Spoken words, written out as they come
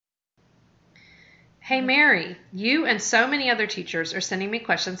Hey Mary, you and so many other teachers are sending me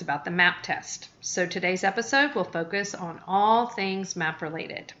questions about the MAP test. So today's episode will focus on all things MAP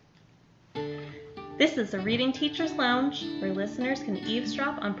related. This is the Reading Teachers Lounge, where listeners can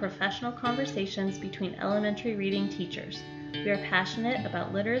eavesdrop on professional conversations between elementary reading teachers. We are passionate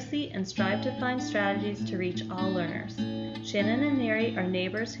about literacy and strive to find strategies to reach all learners. Shannon and Mary are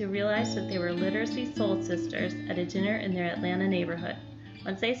neighbors who realized that they were literacy soul sisters at a dinner in their Atlanta neighborhood.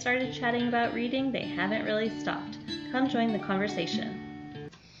 Once they started chatting about reading, they haven't really stopped. Come join the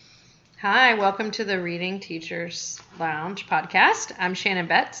conversation. Hi, welcome to the Reading Teachers Lounge podcast. I'm Shannon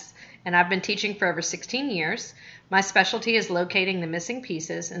Betts, and I've been teaching for over 16 years. My specialty is locating the missing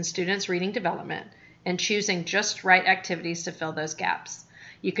pieces in students' reading development and choosing just right activities to fill those gaps.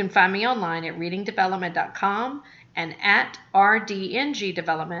 You can find me online at readingdevelopment.com and at RDNG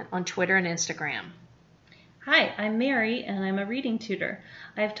Development on Twitter and Instagram. Hi, I'm Mary, and I'm a reading tutor.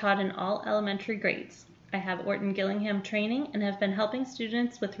 I have taught in all elementary grades. I have Orton Gillingham training and have been helping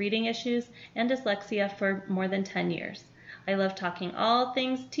students with reading issues and dyslexia for more than 10 years. I love talking all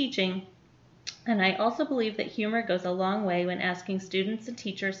things teaching, and I also believe that humor goes a long way when asking students and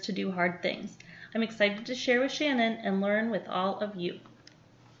teachers to do hard things. I'm excited to share with Shannon and learn with all of you.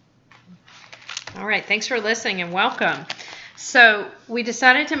 All right, thanks for listening and welcome. So we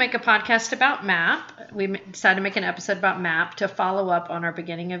decided to make a podcast about MAP. We decided to make an episode about MAP to follow up on our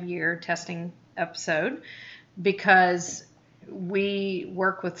beginning of year testing episode because we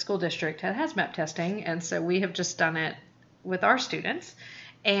work with school district that has MAP testing, and so we have just done it with our students.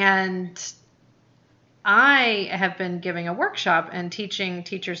 And I have been giving a workshop and teaching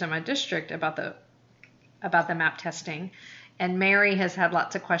teachers in my district about the MAP testing. And Mary has had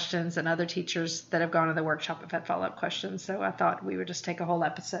lots of questions, and other teachers that have gone to the workshop have had follow-up questions. So I thought we would just take a whole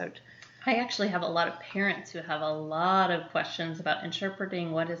episode. I actually have a lot of parents who have a lot of questions about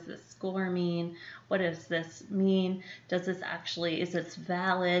interpreting what does this score mean? What does this mean? Is this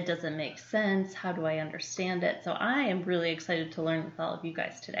valid? Does it make sense? How do I understand it? So I am really excited to learn with all of you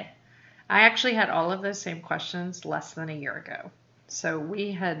guys today. I actually had all of those same questions less than a year ago. So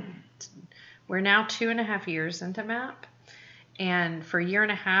we're now 2.5 years into MAP. And for a year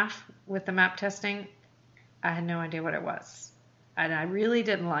and a half with the MAP testing, I had no idea what it was. And I really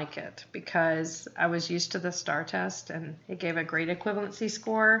didn't like it because I was used to the STAR test and it gave a grade equivalency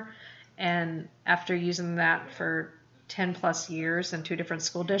score. And after using that for 10 plus years in 2 different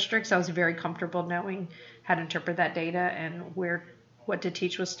school districts, I was very comfortable knowing how to interpret that data and what to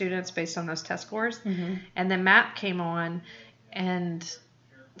teach with students based on those test scores. Mm-hmm. And then MAP came on and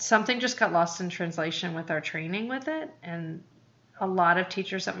something just got lost in translation with our training with it. And a lot of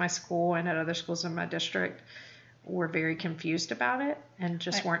teachers at my school and at other schools in my district were very confused about it and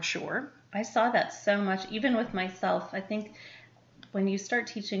just weren't sure. I saw that so much, even with myself. I think when you start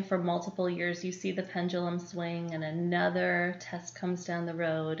teaching for multiple years, you see the pendulum swing and another test comes down the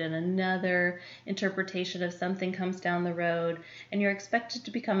road and another interpretation of something comes down the road, and you're expected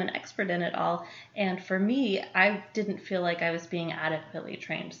to become an expert in it all. And for me, I didn't feel like I was being adequately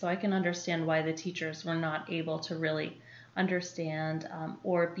trained. So I can understand why the teachers were not able to really understand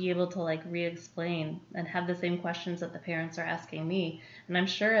or be able to re-explain and have the same questions that the parents are asking me. And I'm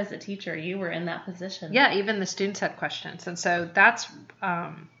sure as a teacher you were in that position. Yeah, even the students had questions. And so that's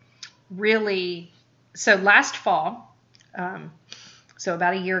so last fall, so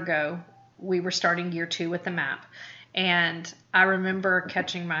about a year ago, we were starting year 2 with the MAP. And I remember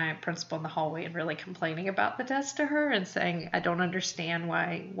catching my principal in the hallway and really complaining about the test to her and saying, I don't understand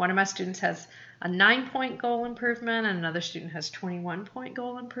why one of my students has a 9-point goal improvement and another student has 21-point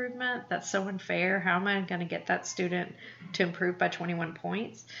goal improvement. That's so unfair. How am I going to get that student to improve by 21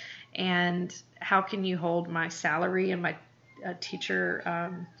 points? And how can you hold my salary and my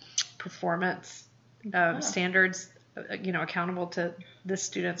teacher performance standards accountable to this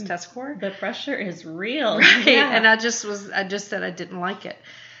student's test score? The pressure is real. Right. Yeah. And I just said I didn't like it.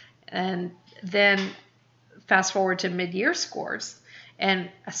 And then fast forward to mid-year scores,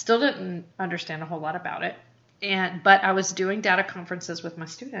 and I still didn't understand a whole lot about it. But I was doing data conferences with my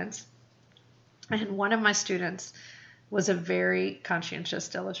students, and one of my students was a very conscientious,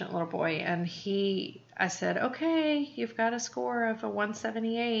 diligent little boy, and I said, okay, you've got a score of a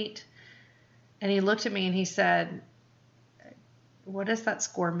 178. And he looked at me and he said, what does that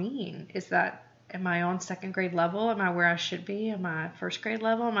score mean? Am I on 2nd grade level? Am I where I should be? Am I 1st grade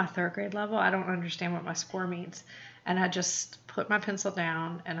level? Am I 3rd grade level? I don't understand what my score means. And I just put my pencil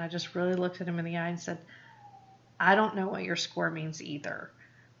down and I just really looked at him in the eye and said, I don't know what your score means either,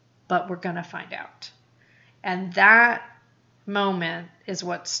 but we're going to find out. And that moment is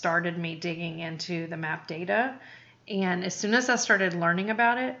what started me digging into the MAP data. And as soon as I started learning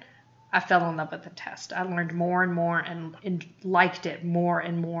about it, I fell in love with the test. I learned more and more and liked it more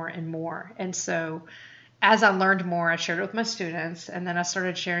and more and more. And so as I learned more, I shared it with my students, and then I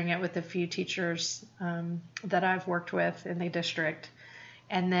started sharing it with a few teachers that I've worked with in the district.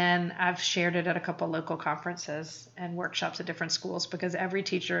 And then I've shared it at a couple local conferences and workshops at different schools, because every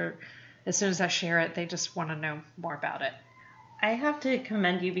teacher, as soon as I share it, they just want to know more about it. I have to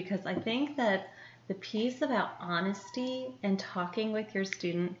commend you, because I think that the piece about honesty and talking with your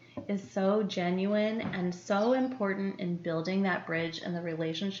student is so genuine and so important in building that bridge and the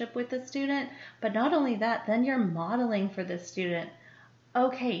relationship with the student. But not only that, then you're modeling for the student,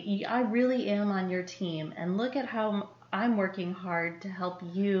 okay, I really am on your team, and look at how I'm working hard to help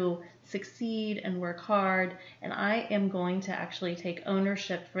you succeed and work hard, and I am going to actually take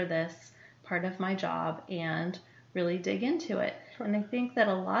ownership for this part of my job and really dig into it. And I think that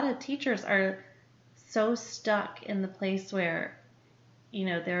a lot of teachers are so stuck in the place where,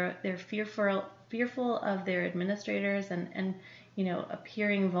 they're fearful of their administrators and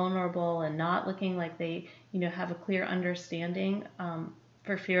appearing vulnerable and not looking like they have a clear understanding,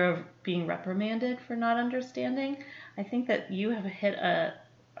 for fear of being reprimanded for not understanding. I think that you have hit a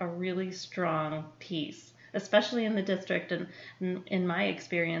really strong piece, especially in the district, and in my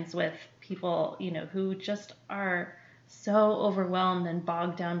experience with people who just are so overwhelmed and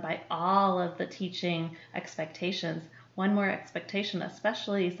bogged down by all of the teaching expectations. One more expectation,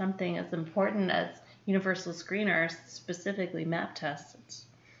 especially something as important as universal screeners, specifically MAP tests.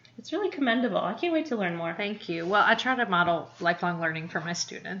 It's really commendable. I can't wait to learn more. Thank you. Well, I try to model lifelong learning for my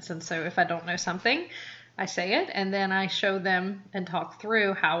students. And so if I don't know something, I say it, and then I show them and talk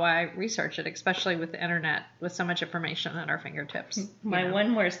through how I research it, especially with the internet, with so much information at our fingertips. My one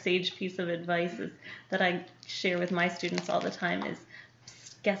more sage piece of advice is that I share with my students all the time is,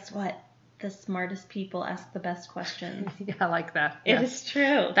 guess what? The smartest people ask the best questions. Yeah, I like that. It is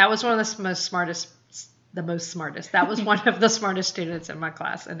true. That was one of the most smartest. That was one of the smartest students in my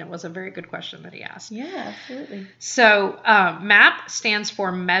class, and it was a very good question that he asked. Yeah, absolutely. So MAP stands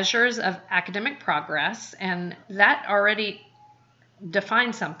for Measures of Academic Progress, and that already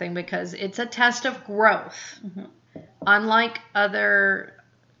defines something, because it's a test of growth. Mm-hmm. Unlike other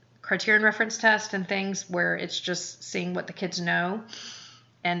criterion reference tests and things where it's just seeing what the kids know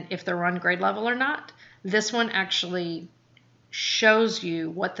and if they're on grade level or not, this one actually shows you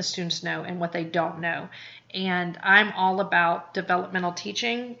what the students know and what they don't know. And I'm all about developmental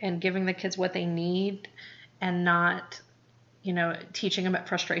teaching and giving the kids what they need, and not, teaching them at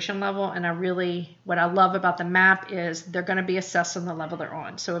frustration level. And what I love about the MAP is they're going to be assessed on the level they're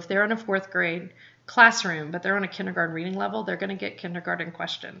on. So if they're in a 4th grade classroom, but they're on a kindergarten reading level, they're going to get kindergarten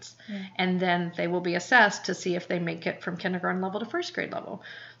questions. Yeah. And then they will be assessed to see if they make it from kindergarten level to 1st grade level.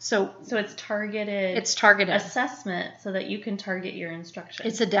 So it's targeted. It's targeted assessment so that you can target your instruction.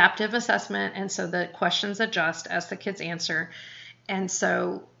 It's adaptive assessment, and so the questions adjust as the kids answer. And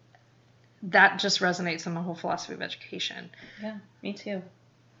so that just resonates in the whole philosophy of education. Yeah, me too.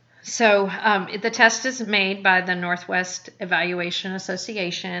 So the test is made by the Northwest Evaluation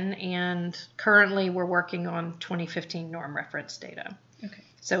Association, and currently we're working on 2015 norm reference data. Okay.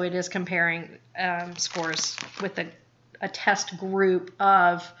 So it is comparing scores with a test group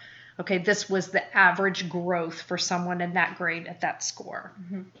of, okay, this was the average growth for someone in that grade at that score.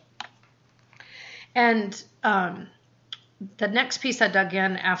 Mm-hmm. And the next piece I dug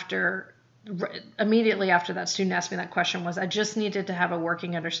in immediately after that student asked me that question was I just needed to have a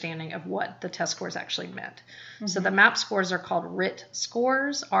working understanding of what the test scores actually meant. Mm-hmm. So the MAP scores are called RIT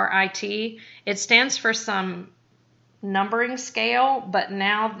scores, R-I-T. It stands for some numbering scale, but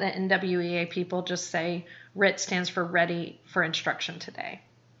now the NWEA people just say RIT stands for Ready for Instruction Today,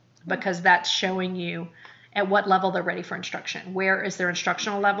 because that's showing you at what level they're ready for instruction. Where is their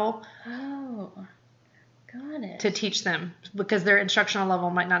instructional level? Oh, got it. To teach them, because their instructional level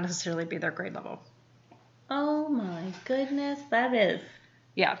might not necessarily be their grade level. Oh my goodness, that is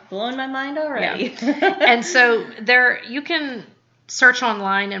yeah blowing my mind already. Yeah. And so you can search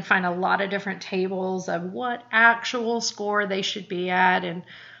online and find a lot of different tables of what actual score they should be at in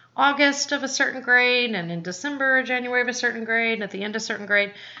August of a certain grade, and in December or January of a certain grade, and at the end of a certain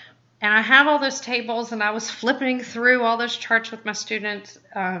grade. And I have all those tables, and I was flipping through all those charts with my student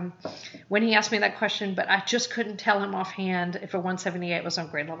when he asked me that question, but I just couldn't tell him offhand if a 178 was on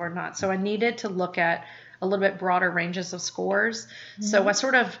grade level or not. So I needed to look at a little bit broader ranges of scores. Mm-hmm. So I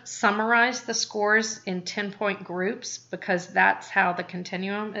sort of summarized the scores in 10-point groups, because that's how the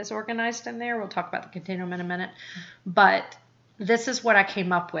continuum is organized in there. We'll talk about the continuum in a minute. But this is what I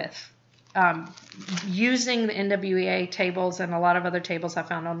came up with. Using the NWEA tables and a lot of other tables I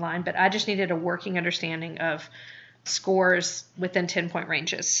found online, but I just needed a working understanding of, scores within 10-point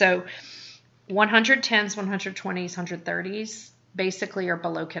ranges. So 110s, 120s, 130s basically are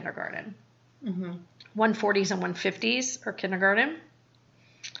below kindergarten. 140s and 150s are kindergarten.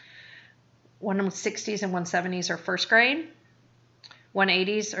 160s and 170s are first grade.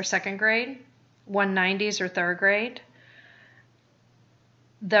 180s are second grade. 190s are third grade.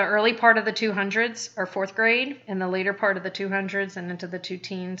 The early part of the 200s are fourth grade, and the later part of the 200s and into the two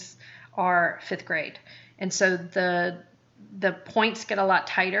teens are fifth grade. And so the points get a lot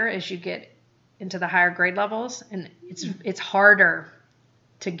tighter as you get into the higher grade levels, and it's harder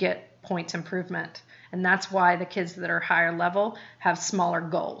to get points improvement. And that's why the kids that are higher level have smaller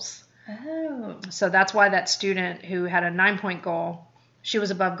goals. Oh. So that's why that student who had a 9-point goal, she was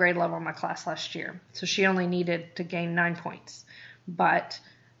above grade level in my class last year. So she only needed to gain 9 points. But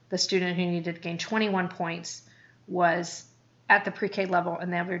the student who needed to gain 21 points was at the pre-K level,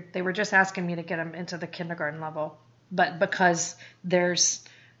 and they were just asking me to get them into the kindergarten level. But because there's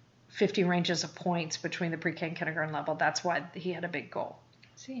 50 ranges of points between the pre-K and kindergarten level, that's why he had a big goal.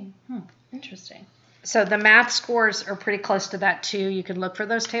 See, interesting. So the math scores are pretty close to that too. You can look for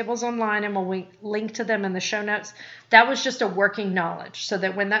those tables online, and we'll link to them in the show notes. That was just a working knowledge, so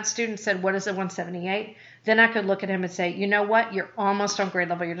that when that student said, what is a 178? Then I could look at him and say, you know what? You're almost on grade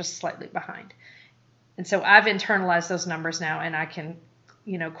level. You're just slightly behind. And so I've internalized those numbers now, and I can,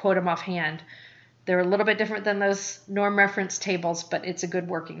 quote them offhand. They're a little bit different than those norm reference tables, but it's a good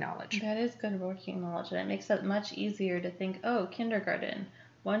working knowledge. That is good working knowledge, and it makes it much easier to think, oh, kindergarten,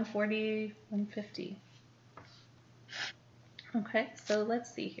 140, 150. Okay, so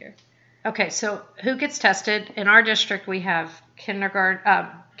let's see here. Okay, so who gets tested? In our district, we have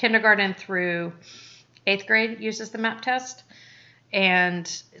kindergarten through 8th grade uses the MAP test, and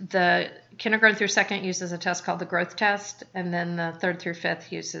the kindergarten through 2nd uses a test called the growth test, and then the 3rd through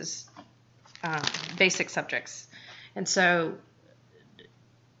 5th uses basic subjects. And so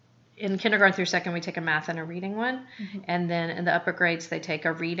in kindergarten through 2nd, we take a math and a reading one. And then in the upper grades, they take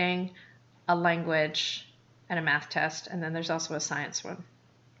a reading, a language, and a math test. And then there's also a science one.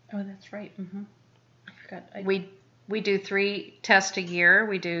 Oh, that's right. I forgot. We do 3 tests a year.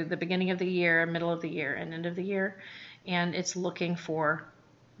 We do the beginning of the year, middle of the year, and end of the year. And it's looking for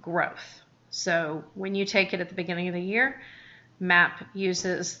growth. So when you take it at the beginning of the year, MAP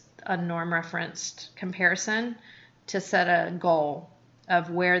uses a norm referenced comparison to set a goal of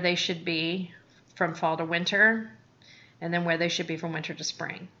where they should be from fall to winter, and then where they should be from winter to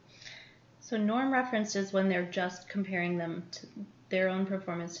spring. So norm referenced is when they're just comparing them to their own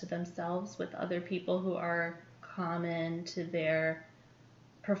performance to themselves with other people who are common to their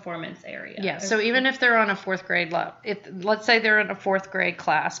performance area. Yeah, so even if they're on a 4th grade level, let's say they're in a 4th grade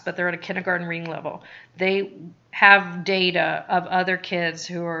class, but they're at a kindergarten reading level, they have data of other kids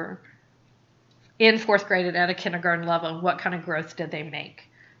who are in 4th grade and at a kindergarten level. What kind of growth did they make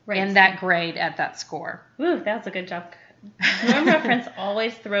in that grade at that score? Ooh, that's a good job. Norm reference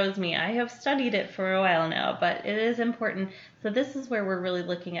always throws me. I have studied it for a while now, but it is important. So this is where we're really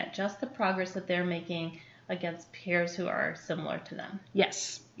looking at just the progress that they're making against peers who are similar to them.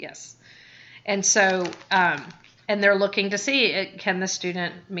 Yes. And so, and they're looking to see, can the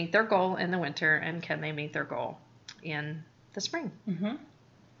student meet their goal in the winter, and can they meet their goal in the spring?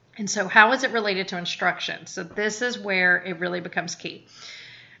 And so how is it related to instruction? So this is where it really becomes key.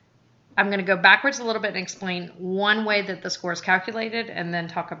 I'm going to go backwards a little bit and explain one way that the score is calculated, and then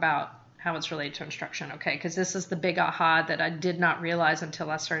talk about how it's related to instruction, okay? Because this is the big aha that I did not realize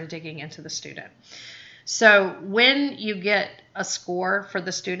until I started digging into the student. So when you get a score for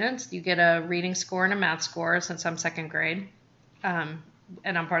the students, you get a reading score and a math score, since I'm 2nd grade, and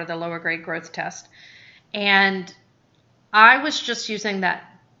I'm part of the lower grade growth test. And I was just using that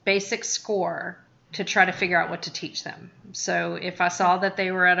basic score to try to figure out what to teach them. So if I saw that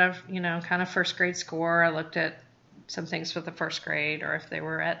they were at a, kind of 1st grade score, I looked at some things for the 1st grade, or if they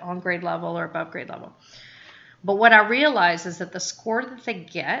were on grade level or above grade level. But what I realized is that the score that they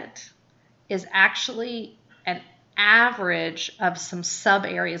get is actually an average of some sub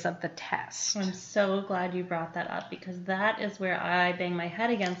areas of the test. I'm so glad you brought that up, because that is where I bang my head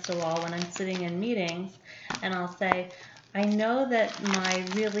against a wall when I'm sitting in meetings, and I'll say, I know that my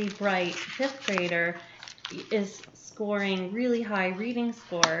really bright 5th grader is scoring really high reading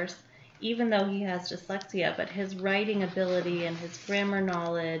scores, even though he has dyslexia, but his writing ability and his grammar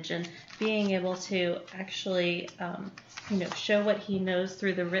knowledge and being able to actually, show what he knows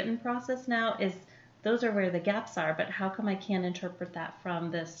through the written process now is those are where the gaps are, but how come I can't interpret that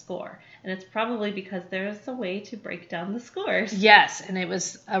from this score? And it's probably because there's a way to break down the scores. Yes, and it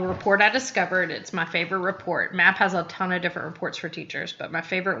was a report I discovered. It's my favorite report. MAP has a ton of different reports for teachers, but my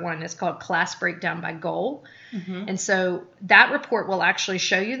favorite one is called Class Breakdown by Goal. And so that report will actually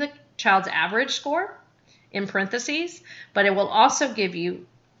show you the child's average score in parentheses, but it will also give you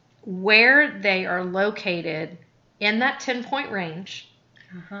where they are located in that 10-point range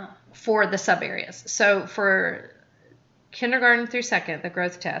for the sub areas. So for kindergarten through second, the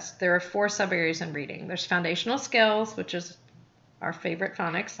growth test, there are 4 sub areas in reading. There's foundational skills, which is our favorite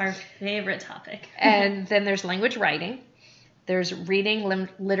phonics. Our favorite topic. And then there's language writing. There's reading,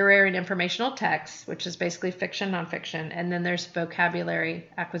 literary, and informational text, which is basically fiction, nonfiction. And then there's vocabulary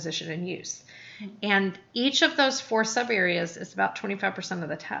acquisition and use. And each of those 4 sub areas is about 25% of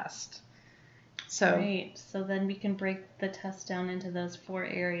the test. So, right. So then we can break the test down into those 4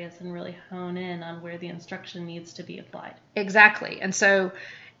 areas and really hone in on where the instruction needs to be applied. Exactly. And so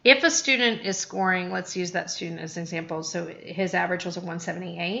if a student is scoring, let's use that student as an example. So his average was a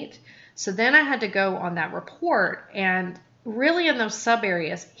 178. So then I had to go on that report, and really in those sub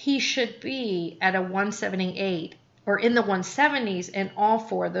areas, he should be at a 178 or in the 170s in all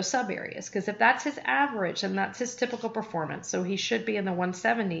 4 of those sub areas. Because if that's his average, then that's his typical performance. So he should be in the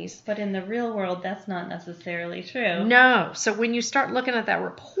 170s. But in the real world, that's not necessarily true. No. So when you start looking at that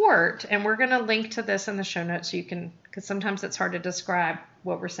report, and we're going to link to this in the show notes so you can, because sometimes it's hard to describe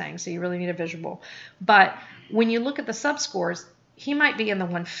what we're saying. So you really need a visual. But when you look at the sub scores, he might be in the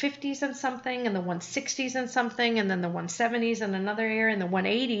 150s and something, and the 160s and something, and then the 170s in another area, and the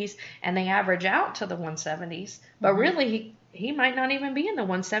 180s, and they average out to the 170s. But really, he might not even be in the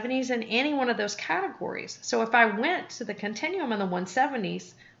 170s in any one of those categories. So if I went to the continuum in the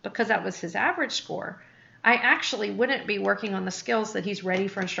 170s, because that was his average score, I actually wouldn't be working on the skills that he's ready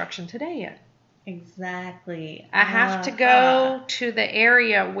for instruction today in. Exactly. I have to go to the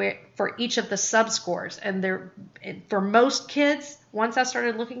area where for each of the sub scores, and for most kids, once I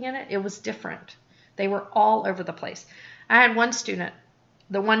started looking at it, it was different. They were all over the place. I had one student,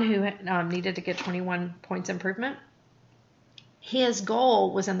 the one who needed to get 21 points improvement. His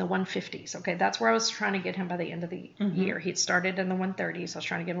goal was in the 150s. Okay, that's where I was trying to get him by the end of the year. He'd started in the 130s. I was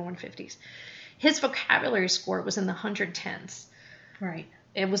trying to get him 150s. His vocabulary score was in the 110s. Right.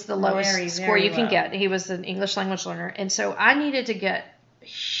 It was the lowest score you can get. He was an English language learner. And so I needed to get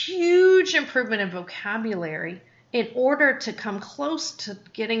huge improvement in vocabulary in order to come close to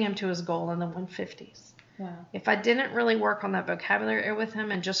getting him to his goal in the 150s. Wow. If I didn't really work on that vocabulary with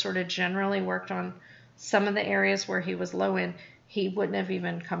him and just sort of generally worked on some of the areas where he was low in, he wouldn't have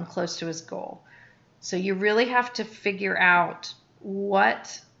even come close to his goal. So you really have to figure out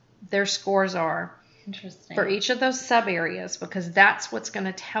what their scores are. Interesting. For each of those sub areas, because that's what's going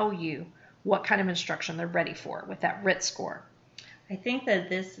to tell you what kind of instruction they're ready for with that RIT score. I think that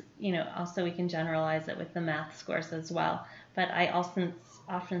this, also we can generalize it with the math scores as well. But I also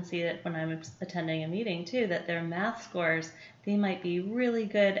often see it when I'm attending a meeting too, that their math scores, they might be really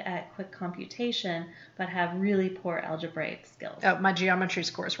good at quick computation, but have really poor algebraic skills. Oh, my geometry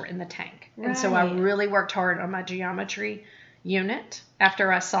scores were in the tank. Right. And so I really worked hard on my geometry unit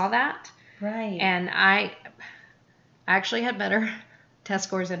after I saw that. Right. And I actually had better test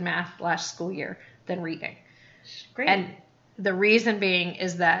scores in math last school year than reading. Great. And the reason being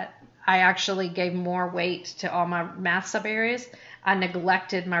is that I actually gave more weight to all my math sub areas. I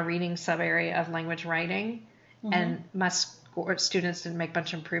neglected my reading sub area of language writing, and my students didn't make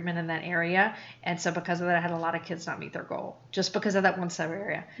much improvement in that area. And so because of that, I had a lot of kids not meet their goal just because of that one sub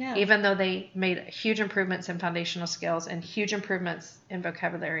area. Yeah. Even though they made huge improvements in foundational skills and huge improvements in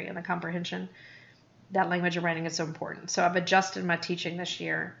vocabulary and the comprehension, that language and writing is so important. So I've adjusted my teaching this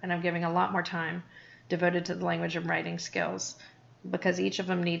year, and I'm giving a lot more time devoted to the language and writing skills because each of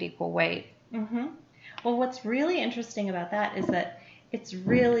them need equal weight. Well, what's really interesting about that is that it's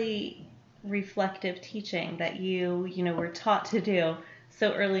really reflective teaching that you were taught to do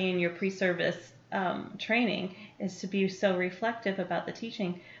so early in your pre-service training, is to be so reflective about the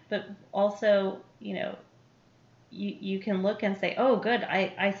teaching. But also, you can look and say, oh, good,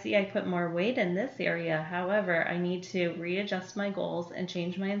 I see I put more weight in this area. However, I need to readjust my goals and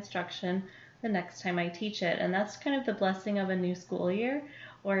change my instruction the next time I teach it. And that's kind of the blessing of a new school year.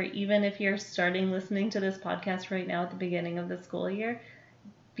 Or even if you're starting listening to this podcast right now at the beginning of the school year,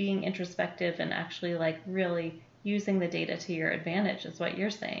 being introspective and actually really using the data to your advantage is what you're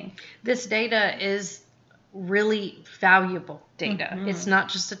saying. This data is really valuable data. It's not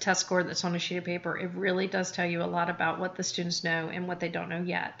just a test score that's on a sheet of paper. It really does tell you a lot about what the students know and what they don't know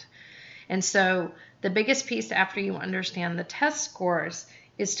yet. And so the biggest piece after you understand the test scores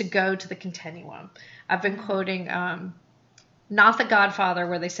is to go to the continuum. I've been quoting not The Godfather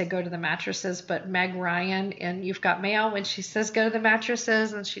where they say go to the mattresses, but Meg Ryan in You've Got Mail when she says go to the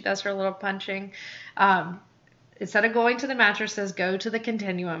mattresses and she does her little punching. Instead of going to the mattresses, go to the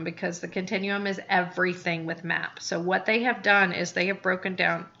continuum, because the continuum is everything with MAP. So what they have done is they have broken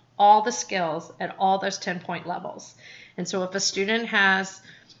down all the skills at all those 10-point levels. And so if a student has,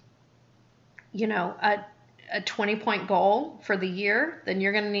 a 20-point goal for the year, then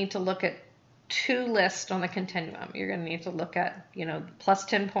you're going to need to look at 2 lists on the continuum. You're going to need to look at, plus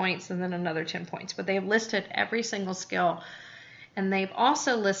 10 points and then another 10 points. But they've listed every single skill, and they've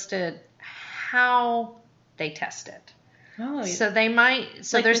also listed how they test it. Oh, so they might.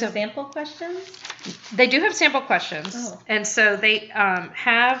 So like there's sample questions. They do have sample questions, and so they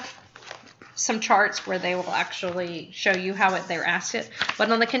have some charts where they will actually show you how they're asked it. But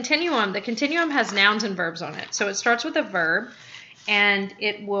on the continuum has nouns and verbs on it. So it starts with a verb, and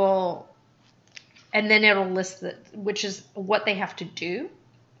then it'll list which is what they have to do,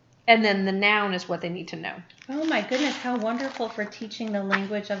 and then the noun is what they need to know. Oh my goodness, how wonderful for teaching the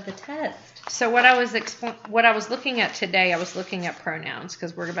language of the test. So what I was looking at today, I was looking at pronouns,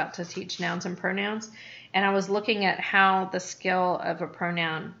 because we're about to teach nouns and pronouns, and I was looking at how the skill of a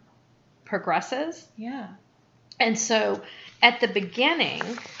pronoun progresses. Yeah. And so at the beginning,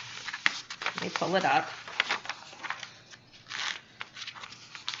 let me pull it up.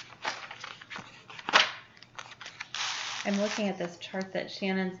 I'm looking at this chart that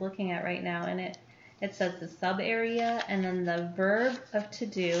Shannon's looking at right now, and it says the sub area and then the verb of to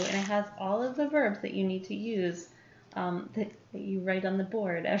do, and it has all of the verbs that you need to use that you write on the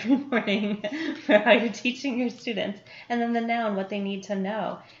board every morning for how you're teaching your students, and then the noun, what they need to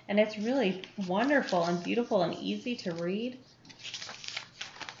know. And it's really wonderful and beautiful and easy to read.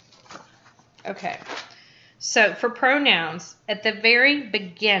 Okay, so for pronouns, at the very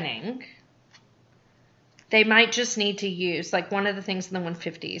beginning, they might just need to use, like one of the things in the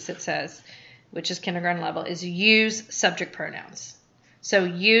 150s it says, which is kindergarten level, is use subject pronouns. So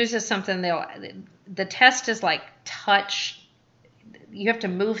use is something the test is like touch. You have to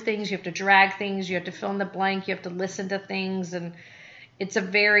move things, you have to drag things, you have to fill in the blank, you have to listen to things, and it's a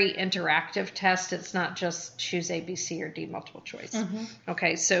very interactive test. It's not just choose A, B, C, or D multiple choice. Mm-hmm.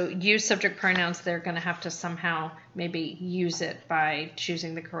 Okay, so use subject pronouns, they're going to have to somehow maybe use it by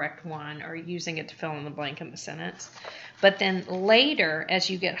choosing the correct one or using it to fill in the blank in the sentence. But then later, as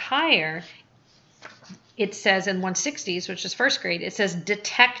you get higher, it says in 160s, which is first grade, it says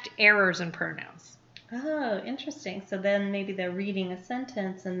detect errors in pronouns. Oh, interesting. So then maybe they're reading a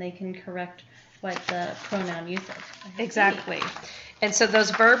sentence and they can correct what the pronoun uses. Exactly. And so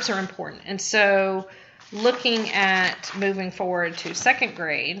those verbs are important. And so looking at moving forward to second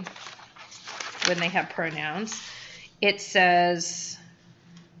grade, when they have pronouns, it says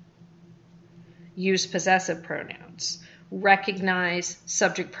use possessive pronouns, recognize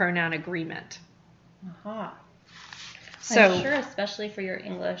subject pronoun agreement. Aha. So, I'm sure, especially for your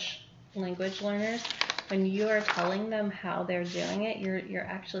English language learners, when you are telling them how they're doing it, you're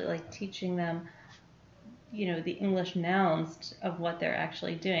actually like teaching them, the English nouns of what they're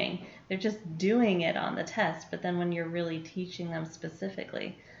actually doing. They're just doing it on the test, but then when you're really teaching them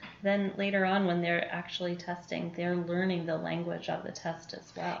specifically, then later on when they're actually testing, they're learning the language of the test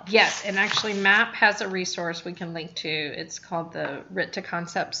as well. Yes, and actually MAP has a resource we can link to. It's called the Writ to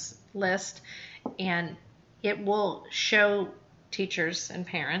Concepts list, and it will show teachers and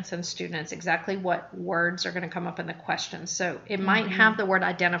parents and students exactly what words are going to come up in the question. So it might have the word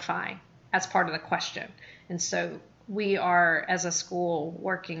identify as part of the question. And so we are, as a school,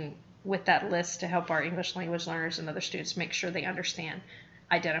 working with that list to help our English language learners and other students make sure they understand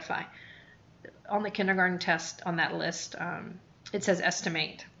identify. On the kindergarten test on that list, it says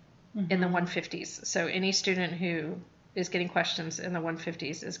estimate in the 150s. So any student who is getting questions in the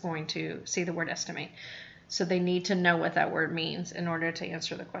 150s is going to see the word estimate. So they need to know what that word means in order to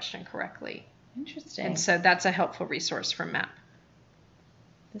answer the question correctly. Interesting. And so that's a helpful resource from MAP.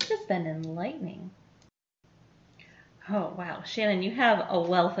 This has been enlightening. Oh, wow. Shannon, you have a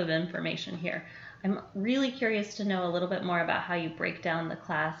wealth of information here. I'm really curious to know a little bit more about how you break down the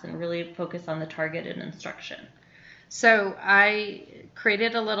class and really focus on the targeted instruction. So I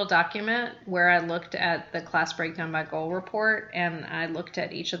created a little document where I looked at the class breakdown by goal report, and I looked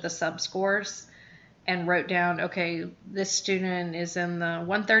at each of the sub-scores and wrote down, okay, this student is in the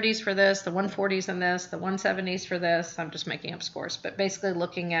 130s for this, the 140s in this, the 170s for this. I'm just making up scores, but basically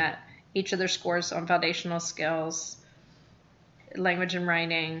looking at each of their scores on foundational skills, language and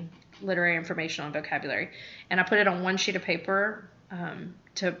writing, literary information, and vocabulary. And I put it on one sheet of paper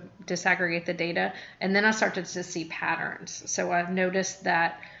to disaggregate the data. And then I started to see patterns. So I've noticed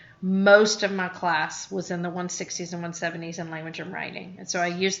that most of my class was in the 160s and 170s in language and writing. And so I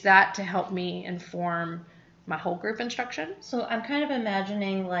used that to help me inform my whole group instruction. So I'm kind of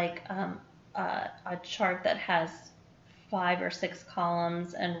imagining like a chart that has 5 or 6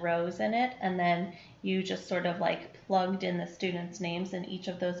 columns and rows in it, and then you just sort of like plugged in the students' names in each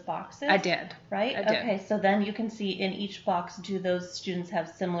of those boxes. I did. Right? I did. Okay, so then you can see in each box, do those students have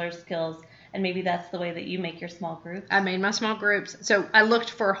similar skills? And maybe that's the way that you make your small groups. I made my small groups. So I looked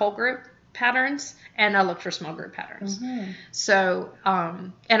for whole group patterns and I looked for small group patterns. Mm-hmm. So,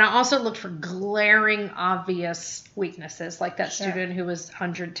 and I also looked for glaring, obvious weaknesses, like that student who was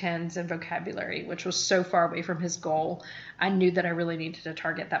 110s in vocabulary, which was so far away from his goal. I knew that I really needed to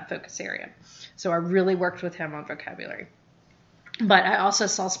target that focus area. So I really worked with him on vocabulary. But I also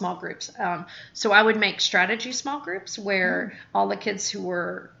saw small groups. So I would make strategy small groups where all the kids who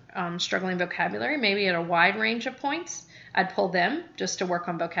were struggling vocabulary, maybe at a wide range of points, I'd pull them just to work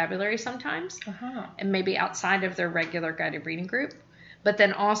on vocabulary sometimes, and maybe outside of their regular guided reading group. But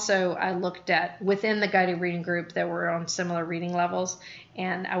then also I looked at within the guided reading group that were on similar reading levels,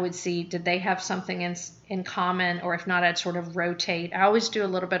 and I would see, did they have something in common, or if not, I'd sort of rotate. I always do a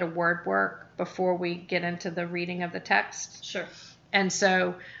little bit of word work before we get into the reading of the text. Sure. And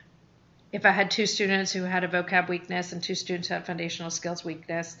so if I had 2 students who had a vocab weakness and 2 students who had foundational skills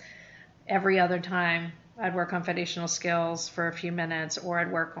weakness, every other time I'd work on foundational skills for a few minutes, or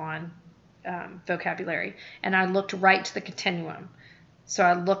I'd work on vocabulary. And I looked right to the continuum. So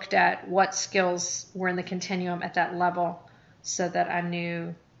I looked at what skills were in the continuum at that level so that I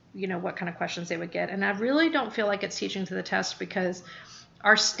knew, what kind of questions they would get. And I really don't feel like it's teaching to the test because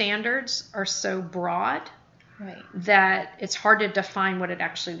our standards are so broad. Right. That it's hard to define what it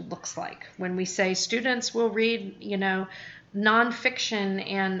actually looks like. When we say students will read, nonfiction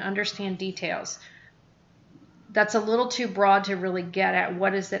and understand details, that's a little too broad to really get at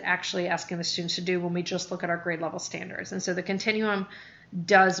what is it actually asking the students to do when we just look at our grade level standards. And so the continuum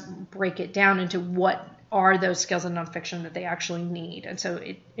does break it down into what are those skills in nonfiction that they actually need. And so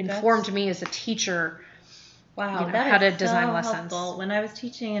it informed me as a teacher. Wow, that how to design so lessons. Helpful. When I was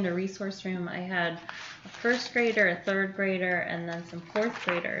teaching in a resource room, I had a 1st grader, a 3rd grader, and then some 4th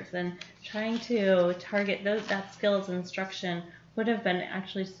graders. And trying to target that skills instruction would have been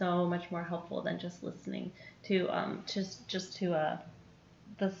actually so much more helpful than just listening to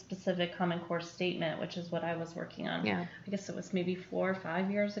the specific Common Core statement, which is what I was working on. Yeah. I guess it was maybe 4 or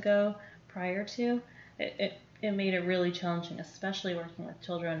 5 years ago prior to. It made it really challenging, especially working with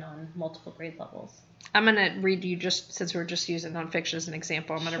children on multiple grade levels. I'm going to read you, just since we're just using nonfiction as an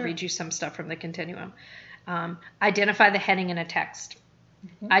example, I'm going to Sure. read you some stuff from the continuum. Identify the heading in a text.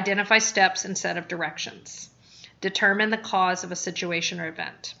 Mm-hmm. Identify steps instead of directions. Determine the cause of a situation or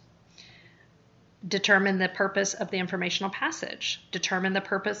event. Determine the purpose of the informational passage. Determine the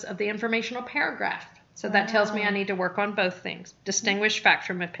purpose of the informational paragraph. So that tells me I need to work on both things. Distinguish fact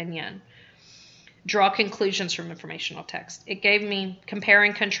from opinion. Draw conclusions from informational text. It gave me compare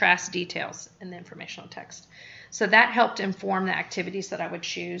and contrast details in the informational text. So that helped inform the activities that I would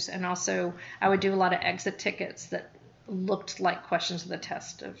choose. And also I would do a lot of exit tickets that looked like questions of the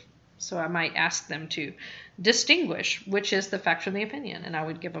test. So I might ask them to distinguish which is the fact from the opinion, and I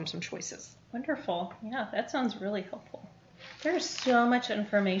would give them some choices. Wonderful. Yeah, that sounds really helpful. There's so much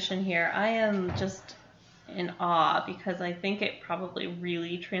information here. I am just in awe because I think it probably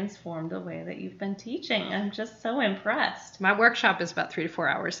really transformed the way that you've been teaching. I'm just so impressed. My workshop is about 3 to 4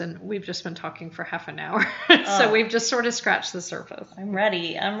 hours, and we've just been talking for half an hour. So we've just sort of scratched the surface. I'm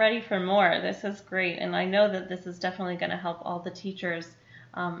ready. I'm ready for more. This is great. And I know that this is definitely going to help all the teachers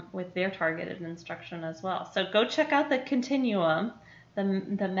with their targeted instruction as well. So go check out the continuum, the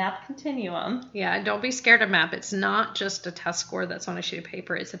MAP continuum. Yeah, don't be scared of MAP. It's not just a test score that's on a sheet of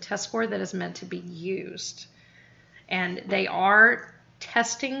paper. It's a test score that is meant to be used. And they are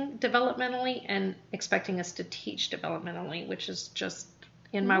testing developmentally and expecting us to teach developmentally, which is just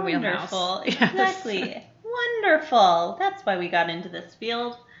in my wheelhouse. Wonderful. Exactly. Wonderful. That's why we got into this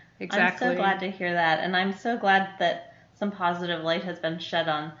field. Exactly. I'm so glad to hear that. And I'm so glad that some positive light has been shed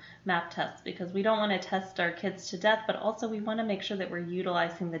on MAP tests, because we don't want to test our kids to death, but also we want to make sure that we're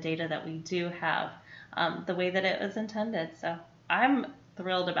utilizing the data that we do have the way that it was intended. So I'm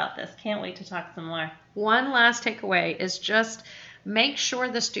thrilled about this. Can't wait to talk some more. One last takeaway is just make sure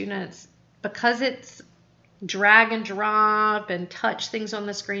the students, because it's drag and drop and touch things on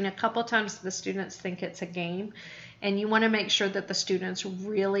the screen, a couple times the students think it's a game, and you want to make sure that the students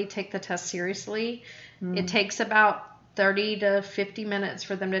really take the test seriously. It takes about 30 to 50 minutes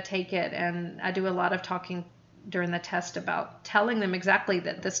for them to take it, and I do a lot of talking during the test about telling them exactly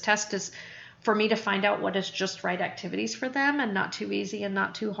that this test is for me to find out what is just right activities for them and not too easy and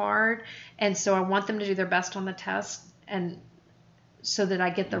not too hard. And so I want them to do their best on the test, and so that I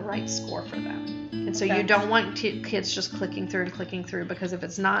get the right score for them. And so you don't want kids just clicking through, because if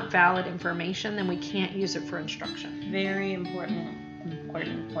it's not valid information, then we can't use it for instruction. Very important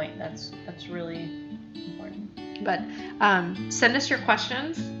point. That's really important. But send us your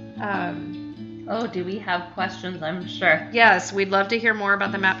questions. Do we have questions? I'm sure. Yes, we'd love to hear more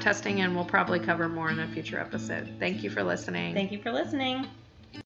about the MAP testing, and we'll probably cover more in a future episode. Thank you for listening. Thank you for listening.